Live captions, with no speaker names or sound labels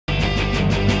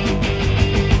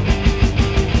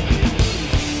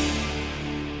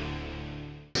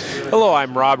Hello,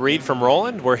 I'm Rob Reed from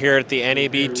Roland. We're here at the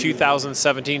NAB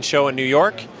 2017 show in New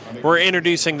York. We're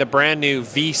introducing the brand new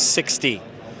V-60.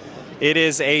 It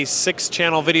is a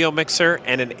 6-channel video mixer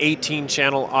and an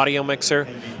 18-channel audio mixer.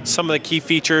 Some of the key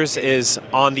features is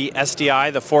on the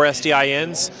SDI, the 4 SDI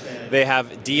ends, they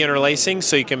have de-interlacing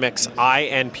so you can mix I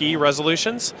and P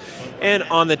resolutions. And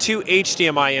on the 2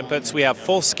 HDMI inputs, we have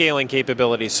full scaling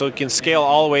capability, so it can scale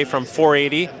all the way from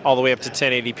 480 all the way up to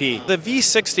 1080p. The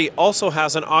V-60 also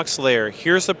has an aux layer.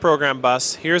 Here's the program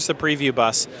bus, here's the preview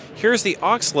bus, here's the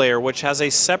aux layer, which has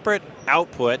a separate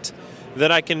output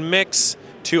that I can mix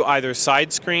to either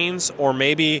side screens, or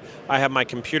maybe I have my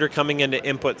computer coming into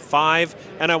input 5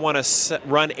 and I want to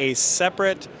run a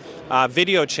separate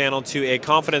video channel to a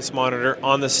confidence monitor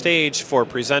on the stage for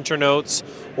presenter notes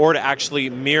or to actually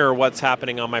mirror what's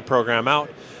happening on my program out.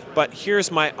 But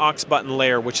here's my aux button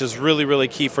layer, which is really, really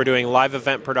key for doing live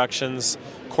event productions,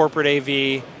 corporate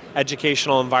AV,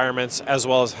 educational environments, as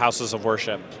well as houses of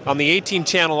worship. On the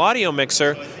 18-channel audio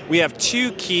mixer, we have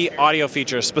 2 key audio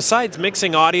features. Besides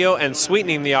mixing audio and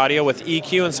sweetening the audio with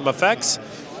EQ and some effects,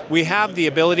 we have the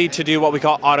ability to do what we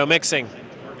call auto mixing.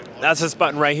 That's this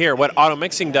button right here. What auto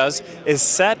mixing does is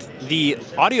set the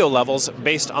audio levels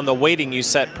based on the weighting you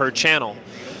set per channel.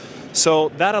 So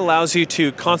that allows you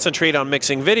to concentrate on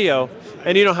mixing video,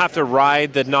 and you don't have to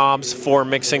ride the knobs for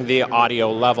mixing the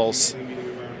audio levels.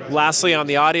 Lastly, on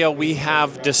the audio, we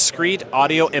have discrete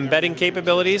audio embedding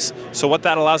capabilities. So what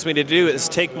that allows me to do is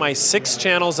take my 6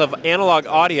 channels of analog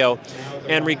audio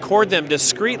and record them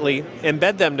discretely,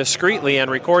 embed them discretely,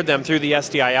 and record them through the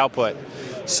SDI output.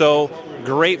 So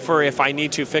great for if I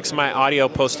need to fix my audio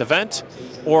post-event,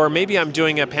 or maybe I'm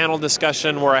doing a panel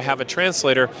discussion where I have a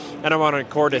translator and I want to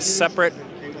record a separate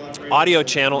audio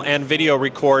channel and video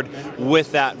record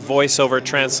with that voiceover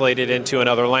translated into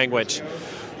another language.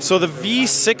 So the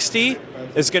V-60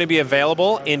 is going to be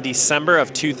available in December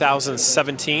of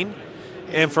 2017.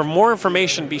 And for more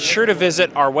information, be sure to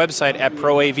visit our website at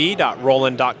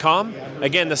proav.roland.com.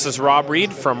 Again, this is Rob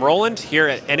Reed from Roland here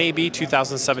at NAB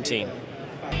 2017.